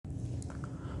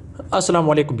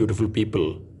Assalamu alaikum, beautiful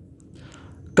people.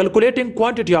 Calculating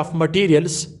quantity of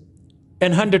materials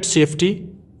in 100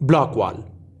 CFT block wall.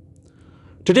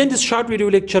 Today in this short video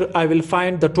lecture, I will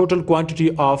find the total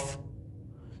quantity of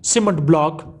cement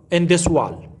block in this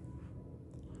wall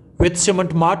with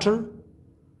cement mortar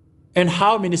and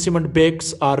how many cement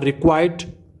bags are required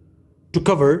to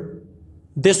cover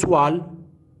this wall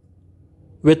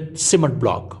with cement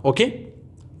block. Okay,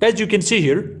 as you can see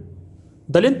here,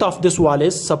 the length of this wall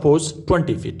is suppose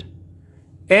 20 feet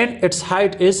and its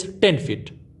height is 10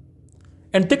 feet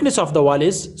and thickness of the wall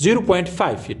is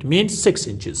 0.5 feet, means 6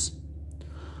 inches.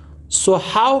 So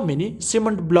how many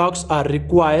cement blocks are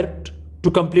required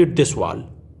to complete this wall?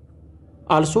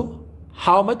 Also,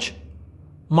 how much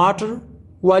mortar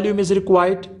volume is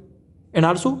required, and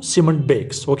also cement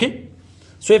bags. Okay,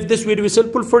 so if this video is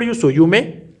helpful for you, so you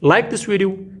may like this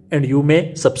video and you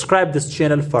may subscribe this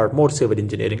channel for more civil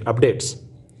engineering updates.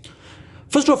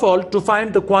 First of all, to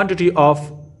find the quantity of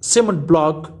cement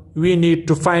block, we need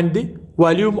to find the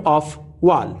volume of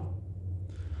wall.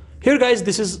 Here guys,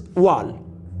 this is wall.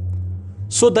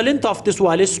 So the length of this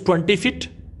wall is 20 feet,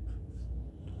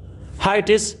 height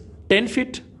is 10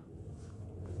 feet,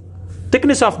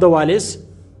 thickness of the wall is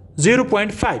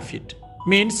 0.5 feet,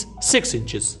 means 6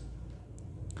 inches.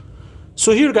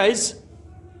 So here guys,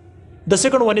 the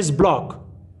second one is block.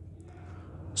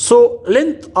 So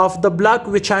length of the block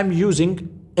which I am using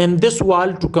in this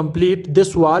wall to complete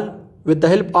this wall with the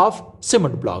help of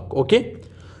cement block. Okay,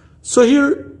 so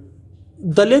here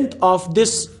the length of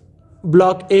this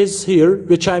block is here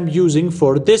which I am using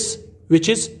for this, which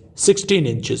is 16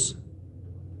 inches.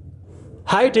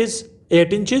 Height is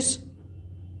 8 inches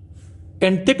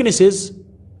and thickness is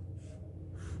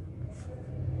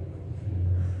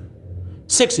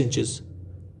 6 inches.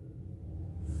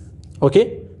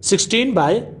 Okay, 16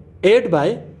 by 8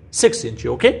 by 6 inches.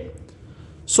 Okay,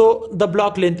 so the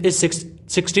block length is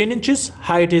 16 inches,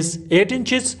 height is 8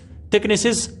 inches, thickness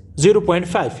is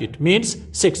 0.5 feet, means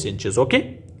 6 inches.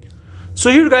 Okay,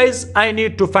 so here guys, I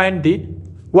need to find the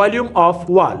volume of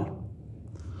wall.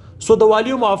 So the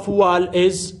volume of wall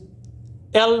is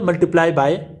L multiplied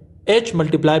by H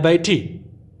multiplied by T,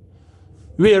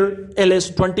 where L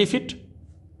is 20 feet,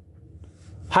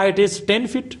 height is 10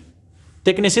 feet,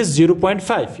 thickness is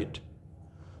 0.5 feet.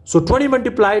 So 20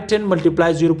 multiplied 10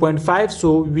 multiplied 0.5,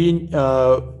 so we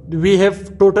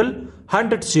have total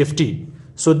 100 CFT.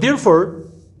 So therefore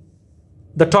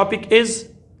the topic is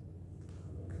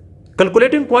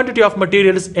calculating quantity of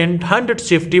materials in 100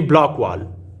 CFT block wall.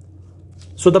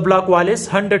 So the block wall is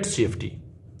 100 CFT.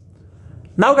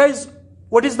 Now guys,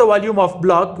 what is the volume of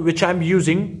block which I am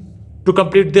using to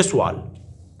complete this wall?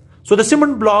 So the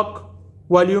cement block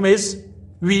volume is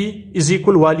V is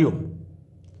equal volume.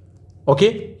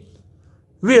 Okay,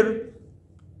 where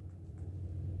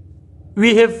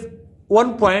we have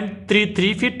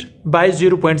 1.33 feet by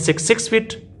 0.66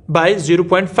 feet by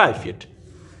 0.5 feet,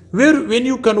 where when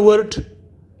you convert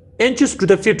inches to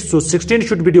the feet, so 16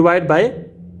 should be divided by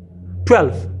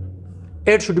 12,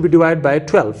 8 should be divided by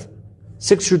 12,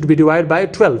 6 should be divided by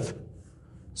 12,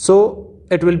 so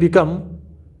it will become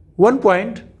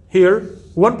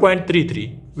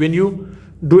 1.33 when you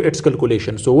do its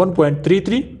calculation. So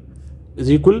 1.33 is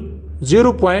equal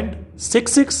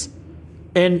 0.66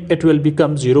 and it will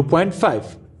become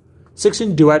 0.5.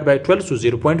 16 divided by 12, so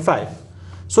 0.5.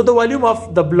 So the volume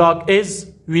of the block is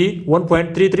V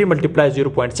 1.33 multiplied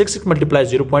 0.66 multiplied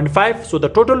 0.5. So the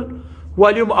total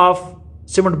volume of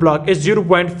cement block is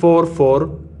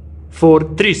 0.4443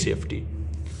 CFT.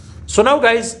 So now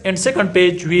guys, in second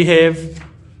page we have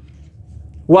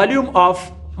volume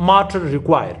of mortar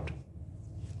required.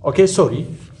 Okay, sorry.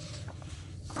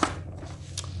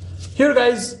 Here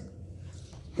guys,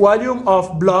 volume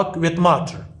of block with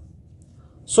mortar.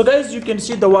 So guys, you can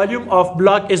see the volume of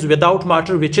block is without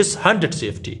mortar, which is 100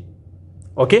 CFT.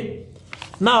 Okay,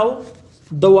 now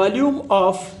the volume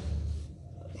of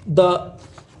the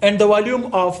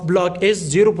volume of block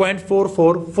is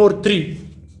 0.4443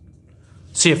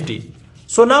 CFT.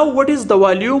 So now what is the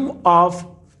volume of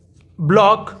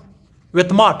block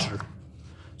with mortar?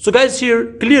 So guys,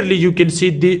 here clearly you can see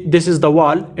this is the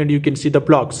wall and you can see the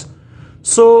blocks.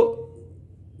 So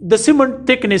the cement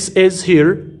thickness is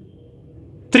here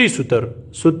 3 sutar,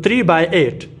 so 3 by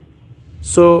 8,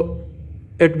 so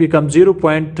it becomes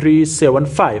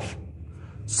 0.375.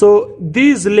 So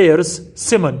these layers,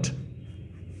 cement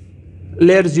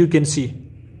layers, you can see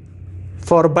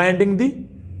for binding the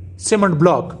cement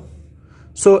block,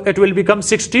 so it will become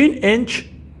 16 inch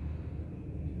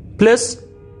plus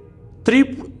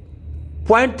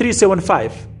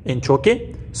 3.375 inch.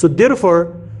 Okay, so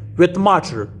therefore with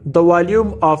mortar, the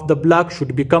volume of the block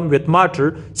should become with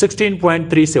mortar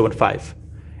 16.375.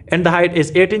 And the height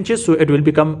is 8 inches, so it will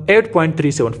become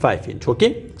 8.375 inch.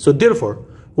 Okay, so therefore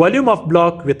volume of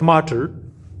block with mortar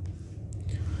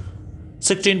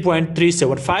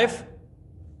 16.375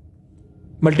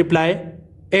 multiply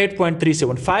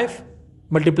 8.375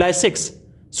 multiply 6.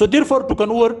 So therefore, to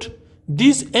convert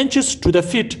these inches to the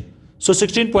feet, so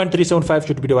 16.375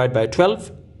 should be divided by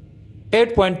 12,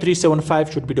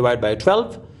 8.375 should be divided by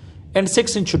 12, and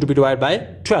 6 inch should be divided by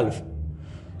 12.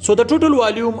 So the total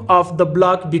volume of the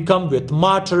block become with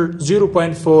mortar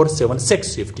 0.476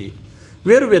 CFT,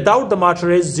 where without the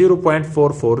mortar is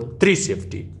 0.443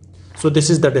 CFT. So this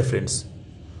is the difference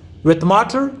with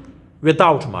mortar,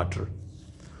 without mortar.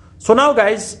 So now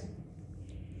guys,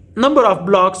 number of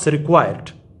blocks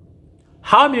required.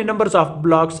 How many numbers of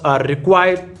blocks are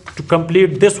required to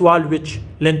complete this wall, which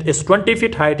length is 20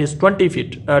 feet, height is 10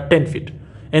 feet,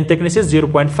 and thickness is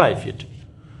 0.5 feet.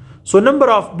 So number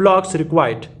of blocks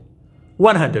required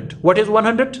 100. What is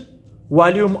 100?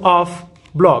 Volume of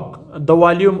block, the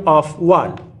volume of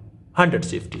wall 100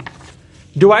 CFT,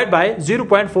 divided by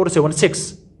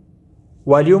 0.476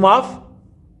 volume of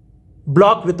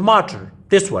block with mortar,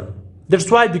 this one. That's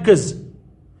why, because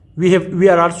we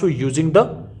are also using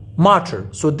the mortar,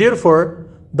 so therefore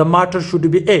the mortar should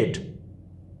be 8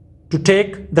 to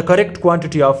take the correct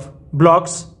quantity of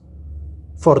blocks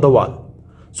for the wall.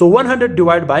 So 100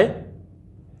 divided by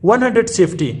 100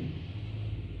 CFT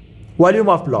volume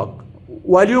of block,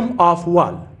 volume of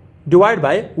wall, divided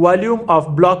by volume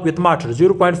of block with mortar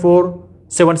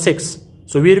 0.476.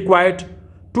 So we required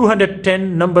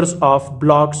 210 numbers of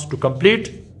blocks to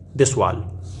complete this wall.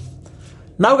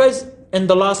 Now guys, in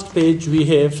the last page we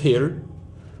have here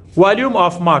volume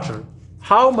of mortar.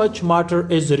 How much mortar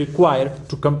is required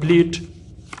to complete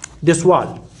this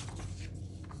wall?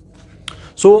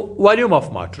 So volume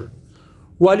of mortar,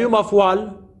 volume of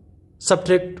wall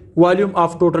subtract volume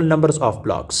of total numbers of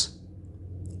blocks.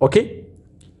 Okay,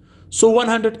 so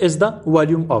 100 is the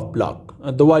volume of block,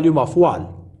 the volume of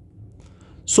wall.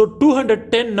 So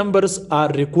 210 numbers are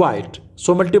required.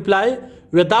 So multiply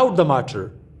without the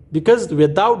mortar, because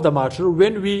without the mortar,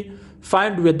 when we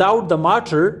find without the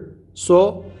mortar,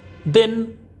 so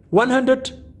then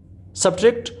 100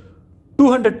 subtract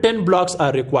 210 blocks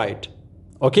are required.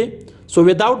 Okay, so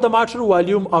without the mortar,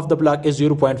 volume of the block is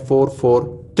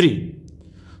 0.443.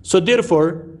 So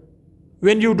therefore,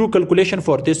 when you do calculation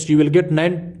for this, you will get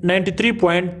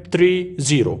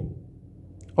 93.30.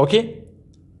 Okay,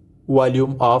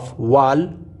 volume of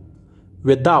wall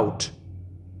without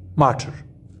mortar.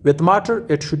 With mortar,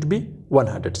 it should be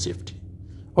 100 CFT.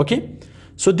 Okay,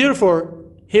 so therefore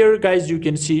here guys, you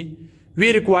can see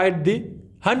we required the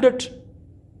 100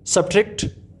 subtract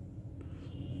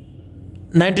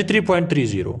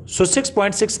 93.30. So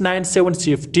 6.697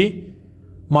 CFT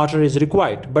mortar is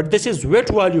required, but this is wet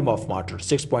volume of mortar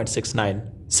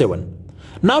 6.697.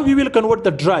 Now we will convert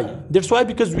the dry. That's why,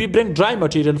 because we bring dry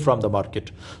material from the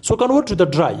market. So convert to the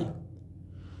dry.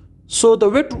 So the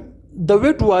wet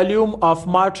volume of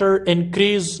mortar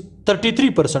increase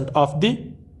 33% of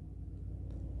the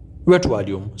wet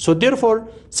volume. So therefore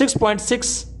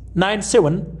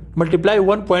 6.697 multiply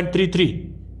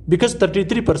 1.33, because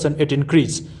 33% it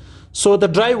increase. So the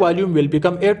dry volume will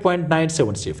become 8.97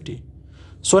 CFT.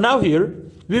 So now here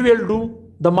we will do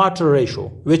the mortar ratio,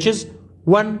 which is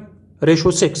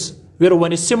 1:6, where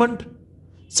 1 is cement,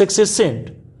 6 is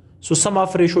sand. So sum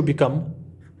of ratio become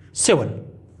 7.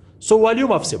 So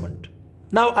volume of cement.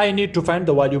 Now I need to find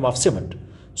the volume of cement.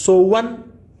 So one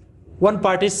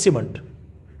part is cement,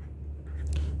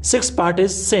 6 part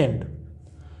is sand.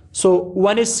 So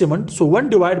 1 is cement, so 1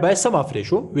 divided by sum of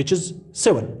ratio, which is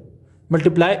 7,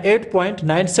 multiply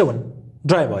 8.97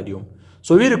 dry volume.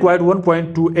 So we required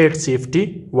 1.28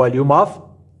 CFT volume of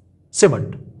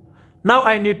cement. Now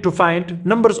I need to find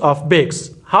numbers of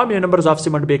bags. How many numbers of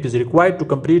cement bag is required to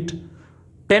complete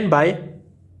 10 by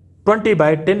 20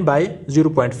 by 10 by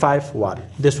 0.5 wall,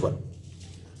 this one,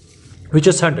 which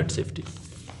is 100 CFT.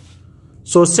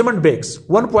 So cement bags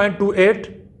 1.28,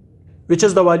 which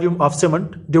is the volume of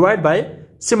cement, divided by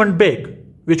cement bag,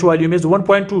 which volume is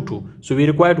 1.22. So we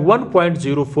required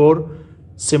 1.04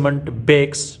 cement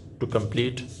bags to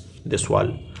complete this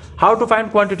wall. How to find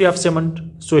quantity of cement?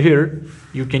 So here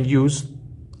you can use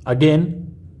again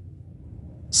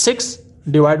 6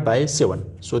 divided by 7.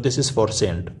 So this is for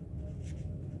sand.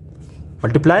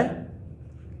 Multiply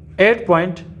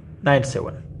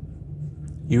 8.97.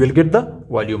 You will get the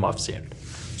volume of sand.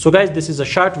 So guys, this is a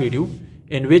short video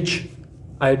in which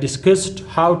I discussed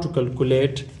how to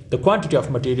calculate the quantity of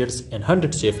materials in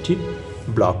 100 CFT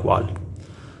block wall.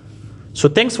 So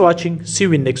thanks for watching. See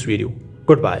you in next video.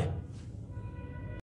 Goodbye.